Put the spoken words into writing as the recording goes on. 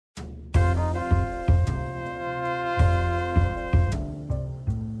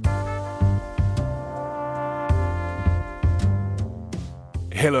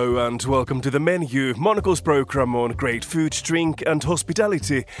Hello and welcome to The Menu, Monocle's program on great food, drink and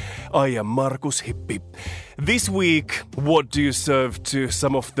hospitality. I am Markus Hippi. This week, what do you serve to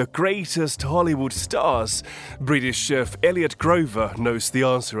some of the greatest Hollywood stars? British chef Elliot Grover knows the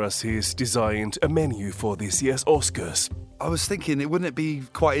answer as he's designed a menu for this year's Oscars. I was thinking, wouldn't it be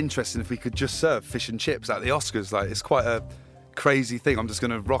quite interesting if we could just serve fish and chips at the Oscars? Like, it's quite a crazy thing. I'm just going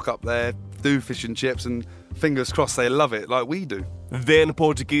to rock up there, do fish and chips, and fingers crossed they love it like we do. Then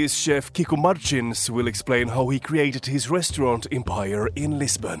Portuguese chef Kiko Martins will explain how he created his restaurant empire in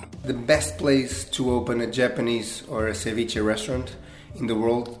Lisbon. The best place to open a Japanese or a ceviche restaurant in the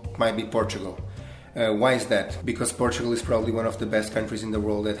world might be Portugal. Why is that? Because Portugal is probably one of the best countries in the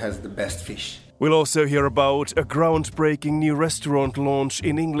world that has the best fish. We'll also hear about a groundbreaking new restaurant launch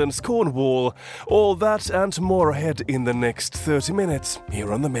in England's Cornwall. All that and more ahead in the next 30 minutes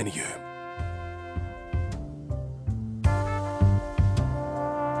here on The Menu.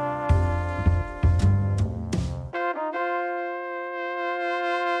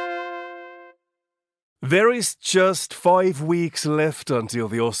 There is just 5 weeks left until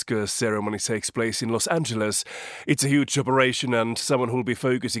the Oscars ceremony takes place in Los Angeles. It's a huge operation, and someone who'll be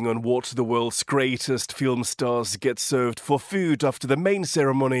focusing on what the world's greatest film stars get served for food after the main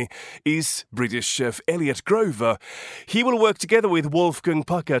ceremony is British chef Elliot Grover. He will work together with Wolfgang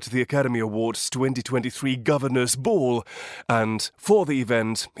Puck at the Academy Awards 2023 Governor's Ball, and for the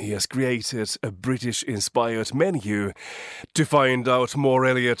event he has created a British-inspired menu. To find out more,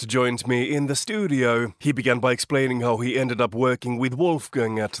 Elliot joined me in the studio. He began by explaining how he ended up working with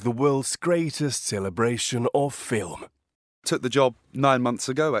Wolfgang at the world's greatest celebration of film. Took the job 9 months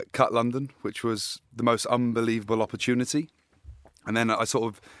ago at Cut London, which was the most unbelievable opportunity. And then I sort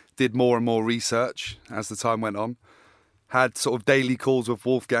of did more and more research as the time went on. Had sort of daily calls with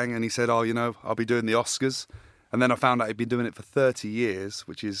Wolfgang, and he said, I'll be doing the Oscars. And then I found out he'd been doing it for 30 years,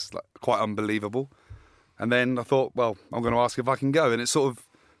 which is quite unbelievable. And then I thought, well, I'm going to ask if I can go. And it sort of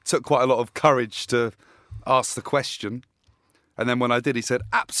took quite a lot of courage to ask the question. And then when I did, he said,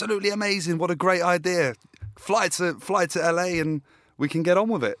 absolutely amazing, what a great idea. Fly to LA and we can get on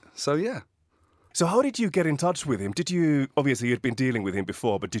with it. So yeah. So how did you get in touch with him? Obviously you'd been dealing with him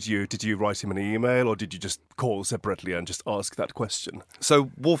before, but did you write him an email, or did you just call separately and just ask that question? So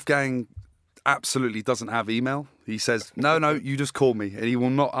Wolfgang absolutely doesn't have email. He says, no, you just call me, and he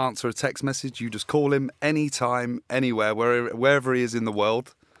will not answer a text message. You just call him anytime, anywhere, wherever he is in the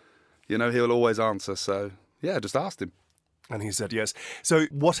world. He'll always answer. So, yeah, just asked him. And he said yes. So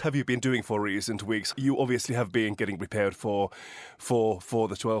what have you been doing for recent weeks? You obviously have been getting prepared for the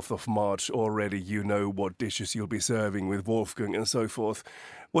 12th of March already. You know what dishes you'll be serving with Wolfgang and so forth.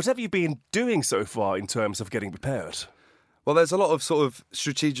 What have you been doing so far in terms of getting prepared? Well, there's a lot of sort of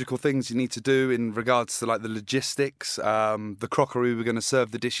strategical things you need to do in regards to the logistics, the crockery we're going to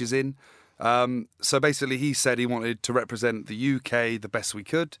serve the dishes in. So basically he said he wanted to represent the UK the best we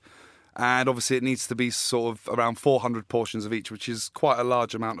could. And obviously it needs to be sort of around 400 portions of each, which is quite a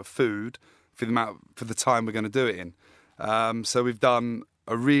large amount of food for the time we're going to do it in. So we've done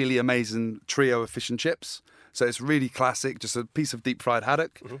a really amazing trio of fish and chips. So it's really classic, just a piece of deep fried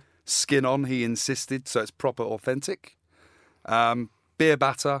haddock, skin on, he insisted, so it's proper authentic. Beer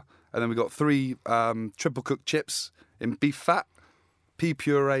batter, and then we've got 3 triple cooked chips in beef fat, pea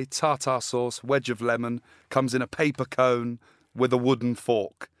puree, tartar sauce, wedge of lemon, comes in a paper cone with a wooden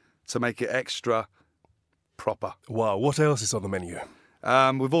fork to make it extra proper. Wow, what else is on the menu?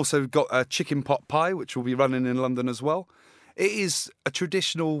 We've also got a chicken pot pie, which will be running in London as well. It is a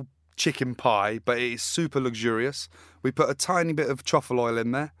traditional chicken pie, but it is super luxurious. We put a tiny bit of truffle oil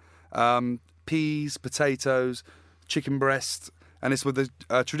in there, peas, potatoes, chicken breast, and it's with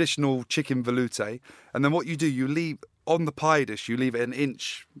a traditional chicken velouté. And then what you do, you leave on the pie dish, you leave it an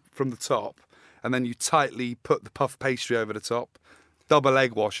inch from the top, and then you tightly put the puff pastry over the top, double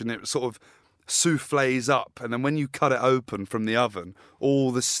egg wash, and it sort of soufflés up. And then when you cut it open from the oven,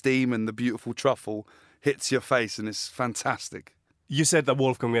 all the steam and the beautiful truffle hits your face, and it's fantastic. You said that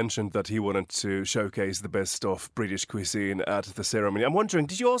Wolfgang mentioned that he wanted to showcase the best of British cuisine at the ceremony. I'm wondering,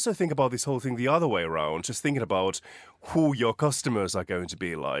 did you also think about this whole thing the other way around, just thinking about who your customers are going to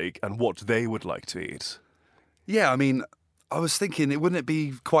be like and what they would like to eat? Yeah, I mean, I was thinking, wouldn't it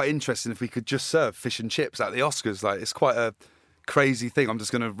be quite interesting if we could just serve fish and chips at the Oscars? It's quite a crazy thing. I'm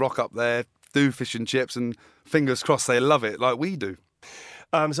just going to rock up there, do fish and chips, and fingers crossed they love it like we do.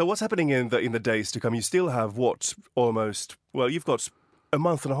 So what's happening in the days to come? You still have you've got a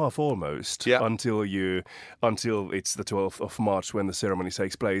month and a half almost until it's the 12th of March when the ceremony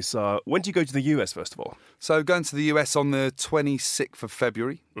takes place. When do you go to the US, first of all? So going to the US on the 26th of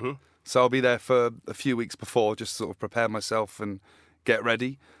February. Mm-hmm. So I'll be there for a few weeks before, just sort of prepare myself and get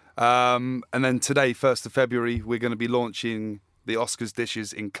ready. And then today, 1st of February, we're going to be launching the Oscars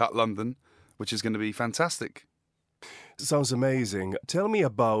dishes in Cut London, which is going to be fantastic. Sounds amazing. Tell me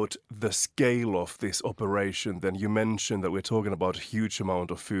about the scale of this operation. Then you mentioned that we're talking about a huge amount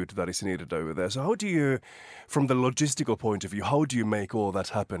of food that is needed over there. So how do you, from the logistical point of view, how do you make all that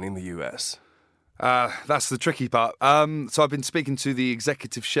happen in the US? That's the tricky part. So I've been speaking to the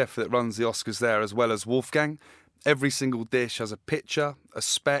executive chef that runs the Oscars there, as well as Wolfgang. Every single dish has a picture, a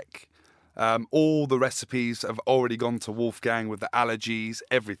spec. All the recipes have already gone to Wolfgang with the allergies,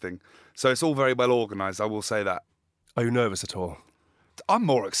 everything. So it's all very well organised, I will say that. Are you nervous at all? I'm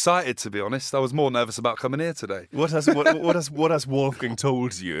more excited, to be honest. I was more nervous about coming here today. What has Wolfgang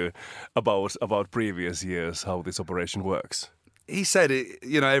told you about previous years, how this operation works? He said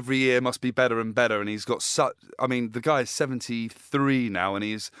every year must be better and better, and he's got the guy is 73 now, and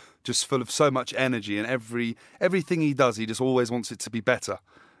he's just full of so much energy, and everything he does, he just always wants it to be better.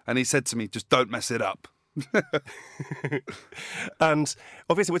 And he said to me, just don't mess it up. And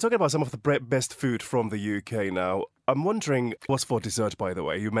obviously we're talking about some of the best food from the UK now. I'm wondering, what's for dessert, by the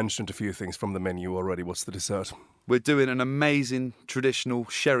way? You mentioned a few things from the menu already. What's the dessert? We're doing an amazing traditional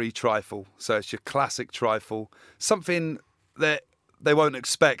sherry trifle. So it's your classic trifle, something that they won't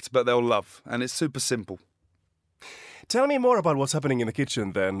expect but they'll love, and it's super simple. Tell me more about what's happening in the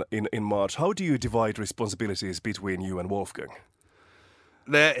kitchen then in March. How do you divide responsibilities between you and Wolfgang?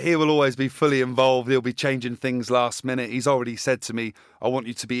 He will always be fully involved. He'll be changing things last minute. He's already said to me, I want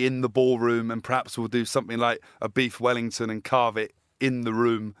you to be in the ballroom, and perhaps we'll do something like a beef Wellington and carve it in the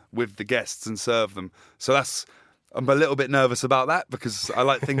room with the guests and serve them. So I'm a little bit nervous about that because I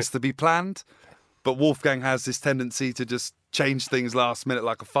like things to be planned. But Wolfgang has this tendency to just change things last minute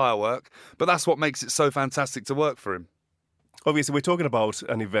like a firework. But that's what makes it so fantastic to work for him. Obviously, we're talking about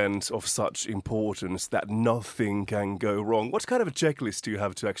an event of such importance that nothing can go wrong. What kind of a checklist do you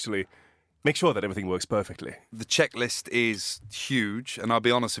have to actually make sure that everything works perfectly? The checklist is huge, and I'll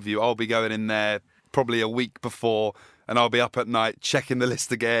be honest with you, I'll be going in there probably a week before, and I'll be up at night checking the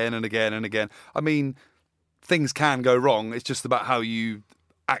list again and again and again. I mean, things can go wrong. It's just about how you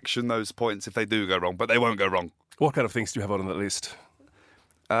action those points if they do go wrong, but they won't go wrong. What kind of things do you have on that list?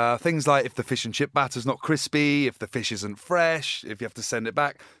 Things like if the fish and chip batter's not crispy, if the fish isn't fresh, if you have to send it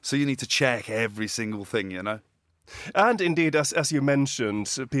back. So you need to check every single thing, you know. And indeed, as you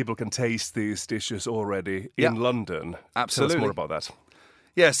mentioned, people can taste these dishes already in London. Absolutely. Tell us more about that.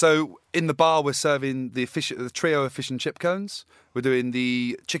 Yeah, so in the bar we're serving the trio of fish and chip cones. We're doing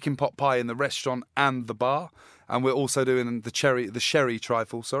the chicken pot pie in the restaurant and the bar. And we're also doing the sherry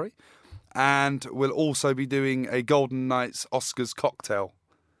trifle, And we'll also be doing a Golden Knights Oscars cocktail,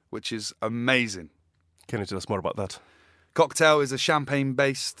 which is amazing. Can you tell us more about that? Cocktail is a champagne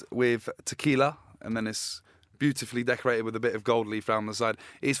based with tequila, and then it's beautifully decorated with a bit of gold leaf down the side.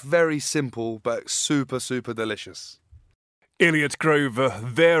 It's very simple, but super, super delicious. Elliot Grover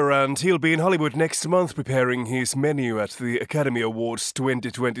there, and he'll be in Hollywood next month preparing his menu at the Academy Awards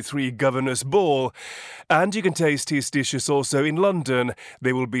 2023 Governor's Ball. And you can taste his dishes also in London.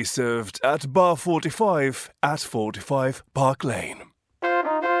 They will be served at Bar 45 at 45 Park Lane.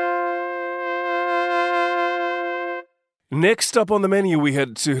 Next up on the menu, we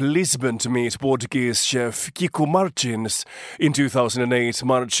head to Lisbon to meet Portuguese chef Kiko Martins. In 2008,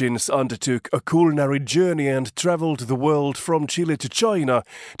 Martins undertook a culinary journey and travelled the world from Chile to China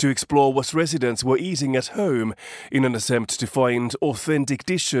to explore what residents were eating at home in an attempt to find authentic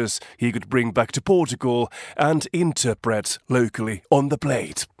dishes he could bring back to Portugal and interpret locally on the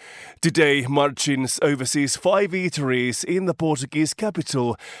plate. Today, Martins oversees 5 eateries in the Portuguese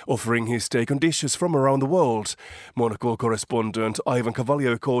capital, offering his take on dishes from around the world. Monocle correspondent Ivan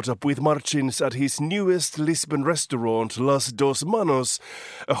Carvalho caught up with Martins at his newest Lisbon restaurant, Las Dos Manos,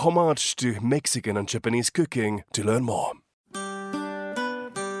 a homage to Mexican and Japanese cooking, to learn more.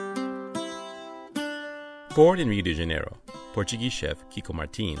 Born in Rio de Janeiro, Portuguese chef Kiko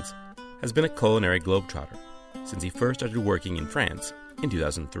Martins has been a culinary globetrotter since he first started working in France in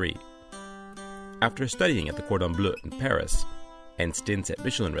 2003. After studying at the Cordon Bleu in Paris and stints at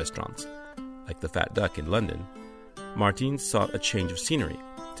Michelin restaurants like the Fat Duck in London, Martins sought a change of scenery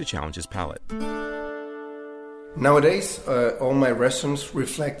to challenge his palate. Nowadays, all my restaurants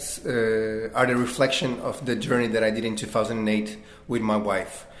are the reflection of the journey that I did in 2008 with my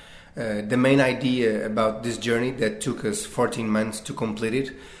wife. The main idea about this journey that took us 14 months to complete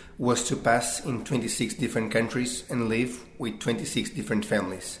it was to pass in 26 different countries and live with 26 different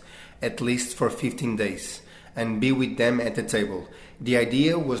families, at least for 15 days, and be with them at the table. The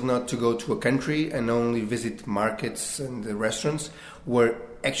idea was not to go to a country and only visit markets and the restaurants, were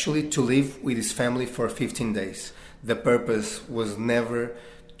actually to live with his family for 15 days. The purpose was never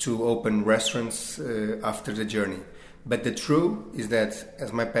to open restaurants after the journey. But the truth is that,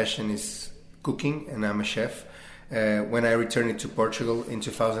 as my passion is cooking and I'm a chef, when I returned to Portugal in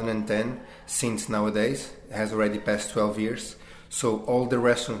 2010, since nowadays, it has already passed 12 years, so all the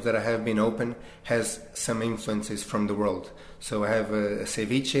restaurants that I have been open has some influences from the world. So I have a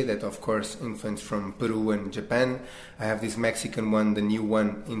ceviche that of course influenced from Peru and Japan. I have this Mexican one, the new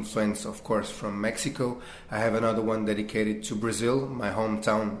one, influenced of course from Mexico. I have another one dedicated to Brazil, my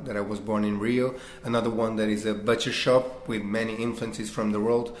hometown that I was born in Rio. Another one that is a butcher shop with many influences from the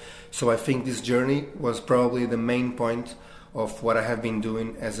world. So I think this journey was probably the main point of what I have been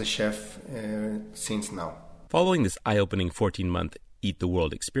doing as a chef since now. Following this eye-opening 14-month Eat the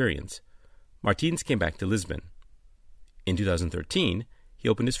World experience, Martins came back to Lisbon. In 2013, he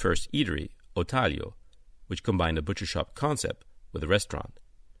opened his first eatery, O Talho, which combined a butcher shop concept with a restaurant.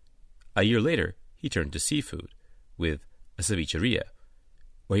 A year later, he turned to seafood with a cevicheria,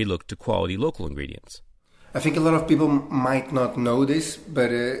 where he looked to quality local ingredients. I think a lot of people might not know this, but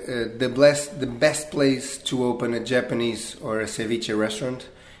the best place to open a Japanese or a ceviche restaurant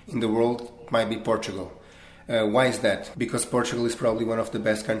in the world might be Portugal. Why is that? Because Portugal is probably one of the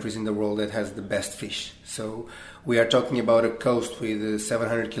best countries in the world that has the best fish. So we are talking about a coast with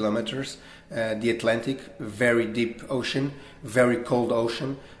 700 kilometers, the Atlantic, very deep ocean, very cold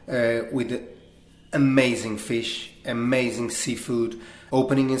ocean, with amazing fish, amazing seafood.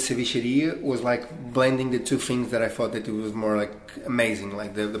 Opening in cevicheria was like blending the two things that I thought that it was more like amazing,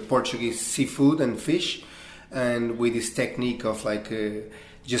 like the Portuguese seafood and fish, and with this technique of like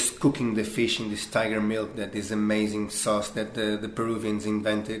just cooking the fish in this tiger milk, that is amazing sauce that the Peruvians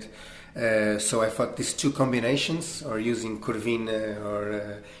invented. So I thought these two combinations, or using corvina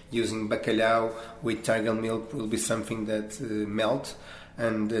or using bacalhau with tiger milk, will be something that melt.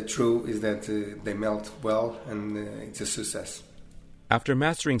 And the truth is that they melt well, and it's a success. After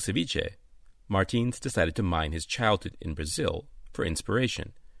mastering ceviche, Martins decided to mine his childhood in Brazil for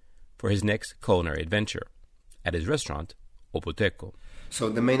inspiration for his next culinary adventure at his restaurant, O Boteco. So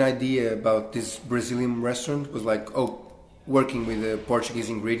the main idea about this Brazilian restaurant was like, working with Portuguese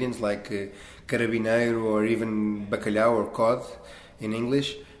ingredients like carabineiro or even bacalhau or cod in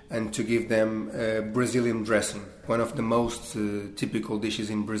English, and to give them Brazilian dressing. One of the most typical dishes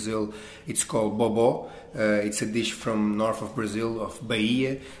in Brazil, it's called bobó. It's a dish from north of Brazil, of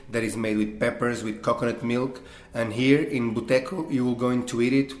Bahia, that is made with peppers, with coconut milk. And here in Boteco, you will going to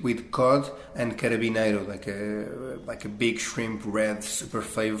eat it with cod and carabineiro, like a big shrimp, red, super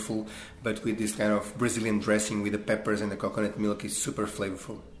flavorful, but with this kind of Brazilian dressing with the peppers and the coconut milk is super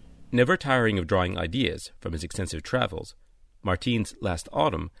flavorful. Never tiring of drawing ideas from his extensive travels, Martins last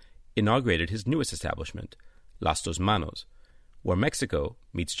autumn inaugurated his newest establishment, Las Dos Manos, where Mexico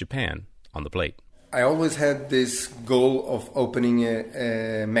meets Japan on the plate. I always had this goal of opening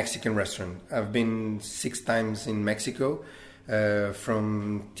a Mexican restaurant. I've been 6 times in Mexico,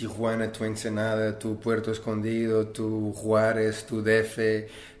 from Tijuana to Ensenada to Puerto Escondido to Juárez to DF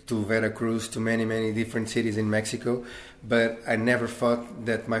to Veracruz to many, many different cities in Mexico. But I never thought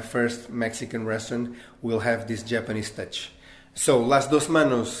that my first Mexican restaurant will have this Japanese touch. So Las Dos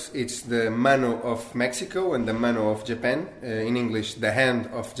Manos, it's the mano of Mexico and the mano of Japan. In English, the hand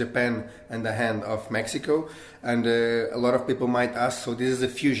of Japan and the hand of Mexico. And a lot of people might ask, so this is a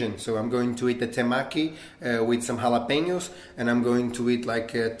fusion. So I'm going to eat a temaki with some jalapenos, and I'm going to eat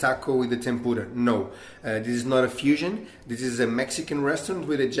like a taco with a tempura. No, this is not a fusion. This is a Mexican restaurant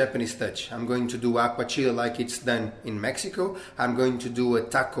with a Japanese touch. I'm going to do aguachile like it's done in Mexico. I'm going to do a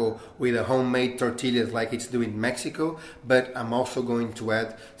taco with a homemade tortillas like it's done in Mexico. But I'm also going to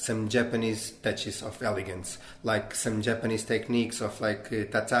add some Japanese touches of elegance, like some Japanese techniques of like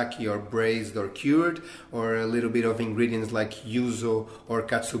tataki or braised or cured, or a little bit of ingredients like yuzu or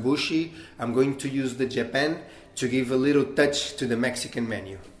katsubushi. I'm going to use the Japan to give a little touch to the Mexican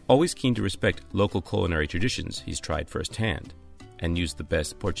menu. Always keen to respect local culinary traditions he's tried firsthand and use the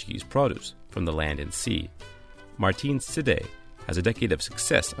best Portuguese produce from the land and sea, Martins today has a decade of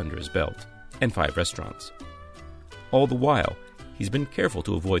success under his belt and 5 restaurants. All the while, he's been careful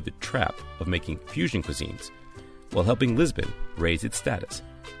to avoid the trap of making fusion cuisines while helping Lisbon raise its status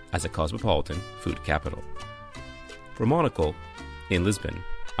as a cosmopolitan food capital. For Monocle, in Lisbon,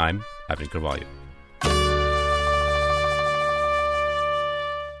 I'm Ivan Carvalho.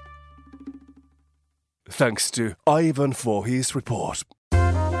 Thanks to Ivan for his report.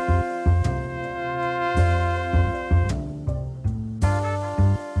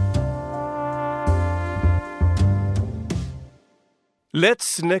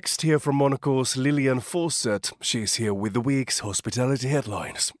 Let's next hear from Monocle's Lilian Fawcett. She's here with the week's hospitality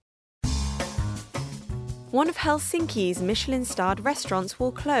headlines. One of Helsinki's Michelin-starred restaurants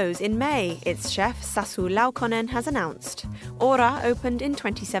will close in May, its chef Sasu Laukonen has announced. Ora opened in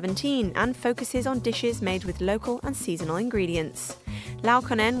 2017 and focuses on dishes made with local and seasonal ingredients.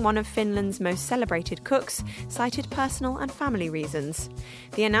 Laukonen, one of Finland's most celebrated cooks, cited personal and family reasons.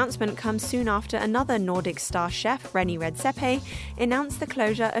 The announcement comes soon after another Nordic star chef, Reni Redzepi, announced the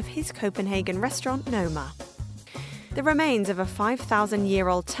closure of his Copenhagen restaurant Noma. The remains of a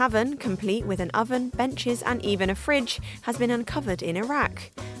 5,000-year-old tavern, complete with an oven, benches and even a fridge, has been uncovered in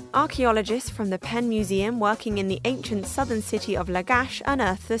Iraq. Archaeologists from the Penn Museum working in the ancient southern city of Lagash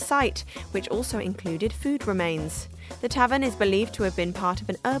unearthed the site, which also included food remains. The tavern is believed to have been part of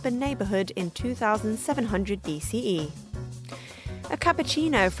an urban neighbourhood in 2700 BCE. A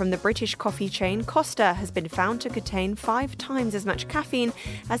cappuccino from the British coffee chain Costa has been found to contain 5 times as much caffeine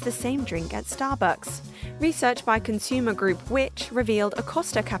as the same drink at Starbucks. Research by consumer group Which revealed a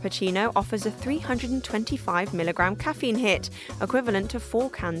Costa cappuccino offers a 325mg caffeine hit, equivalent to 4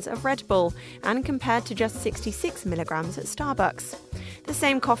 cans of Red Bull, and compared to just 66mg at Starbucks. The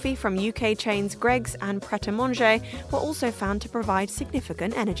same coffee from UK chains Greggs and Pret A Manger were also found to provide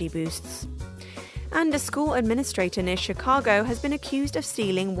significant energy boosts. And a school administrator near Chicago has been accused of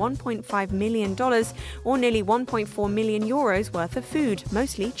stealing $1.5 million, or nearly €1.4 million worth of food,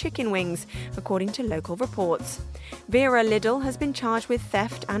 mostly chicken wings, according to local reports. Vera Liddell has been charged with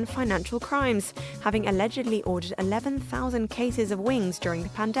theft and financial crimes, having allegedly ordered 11,000 cases of wings during the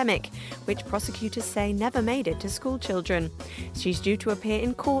pandemic, which prosecutors say never made it to school children. She's due to appear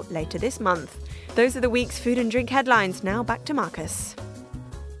in court later this month. Those are the week's food and drink headlines. Now back to Marcus.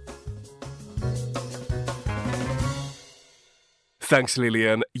 Thanks,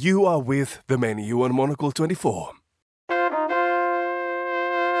 Lillian. You are with The Menu on Monocle 24.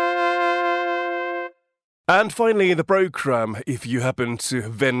 And finally in the programme, if you happen to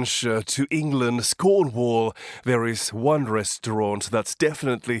venture to England's Cornwall, there is one restaurant that's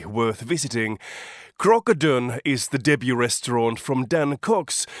definitely worth visiting. Crocodon is the debut restaurant from Dan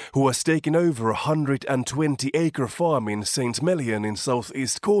Cox, who has taken over a 120-acre farm in St Melian in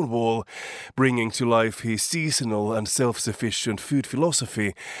southeast Cornwall, bringing to life his seasonal and self-sufficient food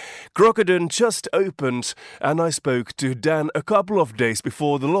philosophy. Crocodon just opened, and I spoke to Dan a couple of days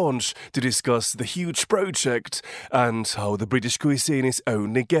before the launch to discuss the huge project and how the British cuisine is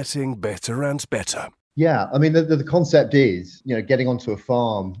only getting better and better. Yeah, I mean, the concept is, getting onto a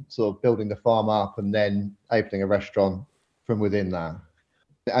farm, sort of building the farm up and then opening a restaurant from within that.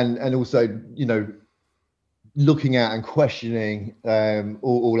 And also, looking at and questioning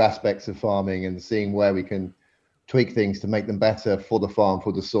all aspects of farming and seeing where we can tweak things to make them better for the farm,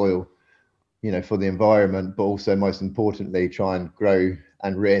 for the soil, for the environment, but also most importantly, try and grow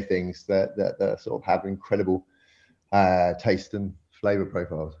and rear things that sort of have incredible taste and flavour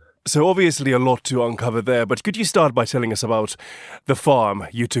profiles. So obviously a lot to uncover there, but could you start by telling us about the farm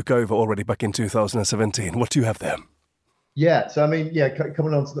you took over already back in 2017? What do you have there? Yeah, so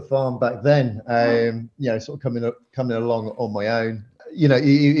coming onto the farm back then, sort of coming along on my own.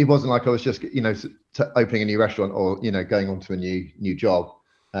 It wasn't like I was just, opening a new restaurant or, going on to a new job.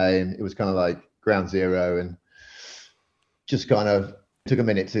 It was kind of like ground zero, and just kind of took a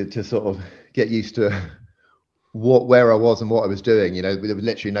minute to sort of get used to where I was and what I was doing. There were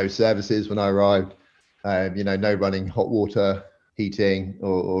literally no services when I arrived, no running hot water, heating,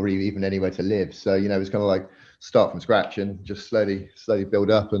 or even anywhere to live. So, it was kind of like start from scratch and just slowly build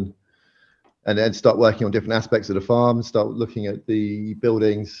up and then start working on different aspects of the farm, start looking at the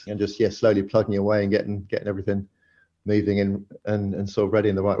buildings and just, slowly plugging away and getting everything moving and sort of ready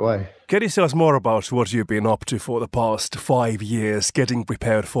in the right way. Can you tell us more about what you've been up to for the past 5 years, getting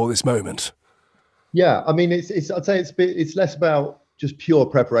prepared for this moment? Yeah, I mean, I'd say it's less about just pure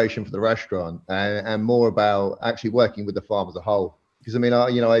preparation for the restaurant and more about actually working with the farm as a whole. Because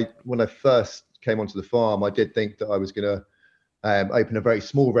when I first came onto the farm, I did think that I was going to open a very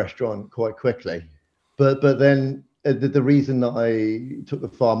small restaurant quite quickly. But then the reason that I took the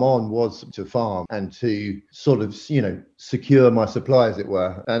farm on was to farm and to sort of, secure my supply, as it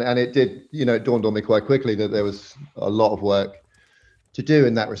were. And it did, it dawned on me quite quickly that there was a lot of work to do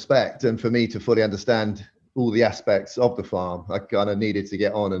in that respect, and for me to fully understand all the aspects of the farm, I kind of needed to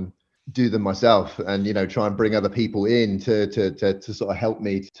get on and do them myself, and try and bring other people in to sort of help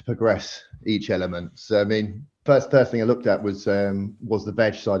me to progress each element. So I mean, first thing I looked at was the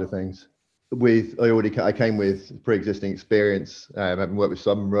veg side of things. I came with pre-existing experience, having worked with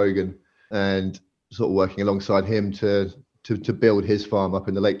Simon Rogan and sort of working alongside him to build his farm up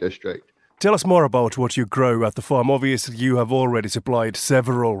in the Lake District. Tell us more about what you grow at the farm. Obviously, you have already supplied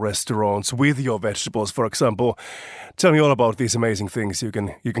several restaurants with your vegetables, for example. Tell me all about these amazing things you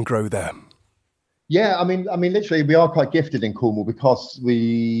can grow there. Yeah, I mean, literally, we are quite gifted in Cornwall because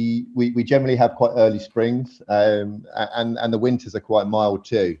we generally have quite early springs, and the winters are quite mild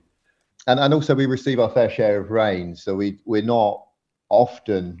too, and also we receive our fair share of rain, so we're not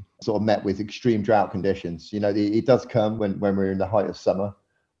often sort of met with extreme drought conditions. It does come when we're in the height of summer,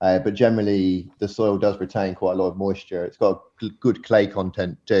 but generally the soil does retain quite a lot of moisture. It's got good clay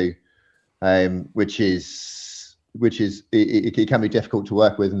content too, which it can be difficult to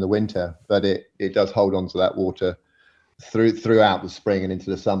work with in the winter, but it does hold on to that water throughout the spring and into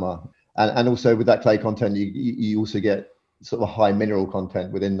the summer. And also with that clay content, you also get sort of a high mineral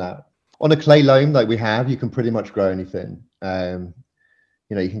content within that. On a clay loam like we have, you can pretty much grow anything.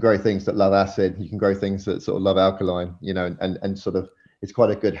 You can grow things that love acid, you can grow things that sort of love alkaline, and sort of it's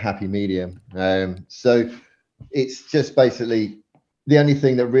quite a good happy medium. So it's just basically the only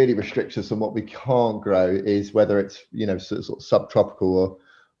thing that really restricts us on what we can't grow is whether it's sort of subtropical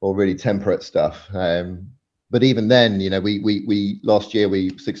or really temperate stuff. But even then, we last year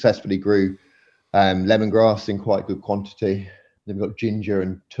we successfully grew lemongrass in quite good quantity. Then we've got ginger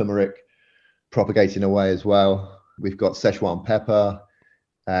and turmeric propagating away as well. We've got Szechuan pepper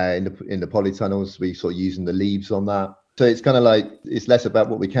in the polytunnels. We sort of using the leaves on that. So it's kind of like it's less about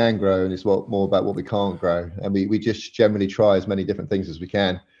what we can grow and it's more about what we can't grow. And we just generally try as many different things as we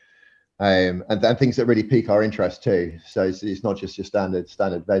can, and things that really pique our interest too. So it's not just your standard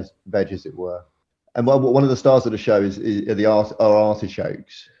veg, as it were. And one of the stars of the show are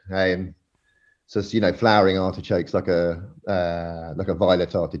artichokes. So it's, flowering artichokes like a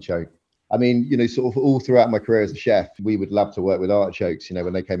violet artichoke. I mean, sort of all throughout my career as a chef, we would love to work with artichokes,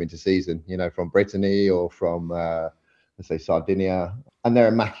 when they came into season, from Brittany or from let's say Sardinia, and they're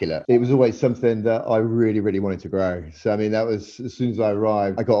immaculate. It was always something that I really, really wanted to grow. So I mean, that was as soon as I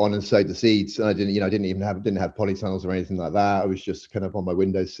arrived, I got on and sowed the seeds. And I didn't have polytunnels or anything like that. I was just kind of on my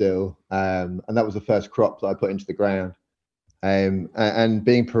windowsill, and that was the first crop that I put into the ground. And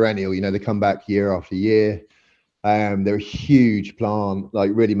being perennial, they come back year after year. They're a huge plant,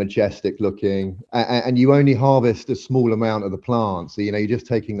 like really majestic looking, and you only harvest a small amount of the plant. So you're just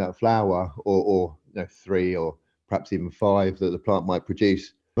taking that flower or 3 or perhaps even 5 that the plant might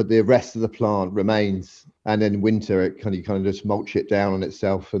produce, but the rest of the plant remains. And then winter, it kind of just mulch it down on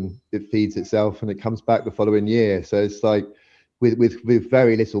itself, and it feeds itself, and it comes back the following year. So it's like with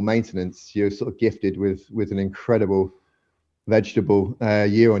very little maintenance, you're sort of gifted with an incredible vegetable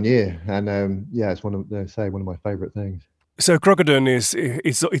year on year. And it's one of my favorite things. So Crocodon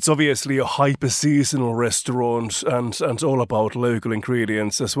it's obviously a hyper seasonal restaurant and all about local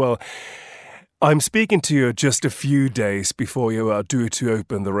ingredients as well. I'm speaking to you just a few days before you are due to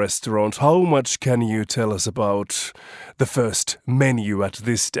open the restaurant. How much can you tell us about the first menu at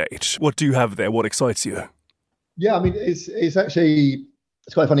this stage? What do you have there? What excites you? Yeah, I mean, it's actually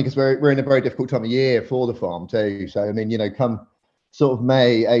quite funny because we're in a very difficult time of year for the farm too. So I mean, come sort of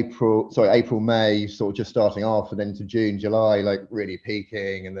April, May, sort of just starting off, and then into June, July, like really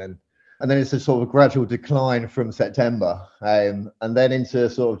peaking, and then it's a sort of a gradual decline from September, and then into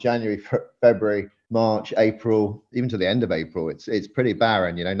sort of January, February, March, April, even to the end of April, it's pretty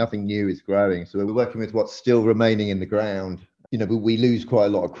barren. Nothing new is growing. So we're working with what's still remaining in the ground. We lose quite a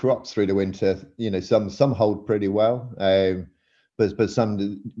lot of crops through the winter. Some hold pretty well, but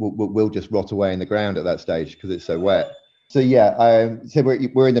some will just rot away in the ground at that stage because it's so wet. So so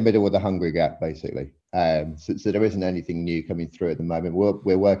we're in the middle of the hungry gap basically. So there isn't anything new coming through at the moment.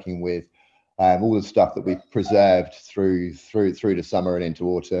 We're working with all the stuff that we've preserved through the summer and into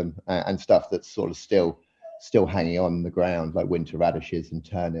autumn, and stuff that's sort of still hanging on the ground, like winter radishes and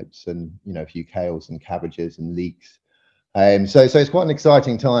turnips, and a few kales and cabbages and leeks. So it's quite an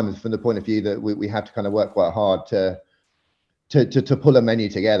exciting time from the point of view that we have to kind of work quite hard to pull a menu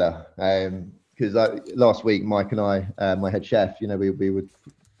together. Because last week, Mike and I, my head chef, we were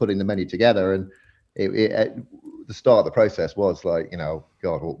putting the menu together, and the start of the process was like,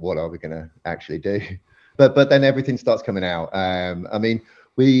 God, what are we going to actually do? But then everything starts coming out. I mean,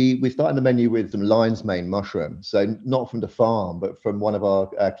 we started the menu with some lion's mane mushrooms. So not from the farm, but from one of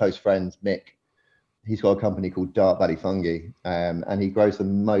our close friends, Mick. He's got a company called Dart Valley Fungi, and he grows the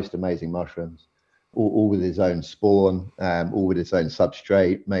most amazing mushrooms, all with his own spawn, all with his own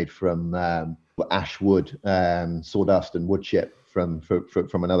substrate made from ash wood, sawdust and wood chip from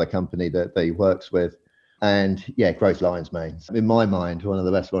another company that he works with. And yeah, grows lion's mane. In my mind, one of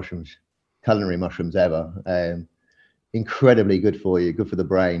the best culinary mushrooms ever. Incredibly good for you, good for the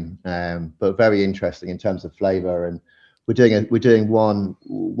brain, but very interesting in terms of flavor. And we're doing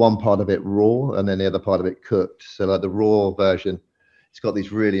one part of it raw, and then the other part of it cooked. So like the raw version, it's got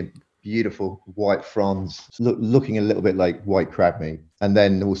these really beautiful white fronds, looking a little bit like white crab meat. And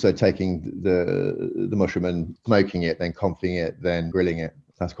then also taking the mushroom and smoking it, then confing it, then grilling it.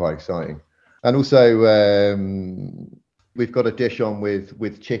 That's quite exciting. And also, we've got a dish on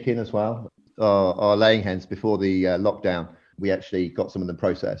with chicken as well. Our laying hens before the lockdown, we actually got some of them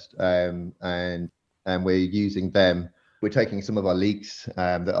processed, and we're using them. We're taking some of our leeks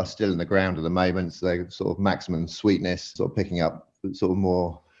that are still in the ground at the moment, so they're sort of maximum sweetness, sort of picking up sort of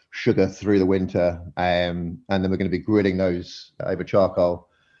more sugar through the winter, and then we're going to be grilling those over charcoal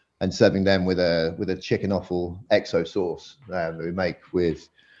and serving them with a chicken offal exo sauce that we make with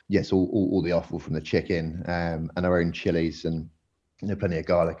all the offal from the chicken, and our own chilies, and plenty of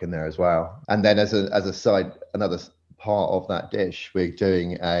garlic in there as well. And then as a side, another part of that dish, we're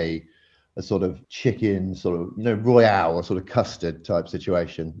doing a sort of chicken, sort of, royale or sort of custard type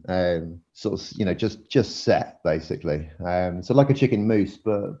situation, sort of, just set basically. So like a chicken mousse,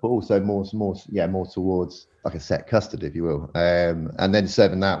 but also more towards like a set custard, if you will. And then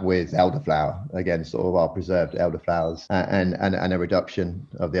serving that with elderflower, again, sort of our preserved elderflowers, and a reduction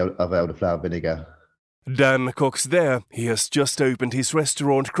of elderflower vinegar. Dan Cox there. He has just opened his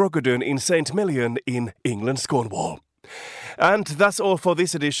restaurant Crocodile in St. Million in England's Cornwall. And that's all for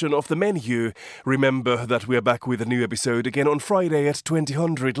this edition of The Menu. Remember that we are back with a new episode again on Friday at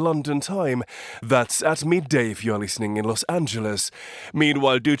 2000 London time. That's at midday if you are listening in Los Angeles.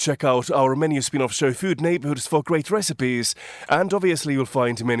 Meanwhile, do check out our menu spin-off show Food Neighborhoods for great recipes. And obviously you'll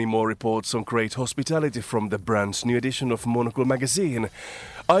find many more reports on great hospitality from the brand new edition of Monocle magazine.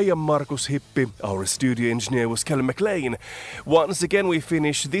 I am Markus Hippi. Our studio engineer was Callum McLean. Once again we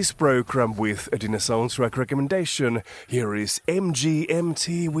finish this program with a dinner soundtrack recommendation. Here is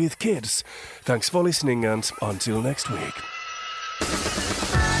MGMT with Kids. Thanks for listening, and until next week.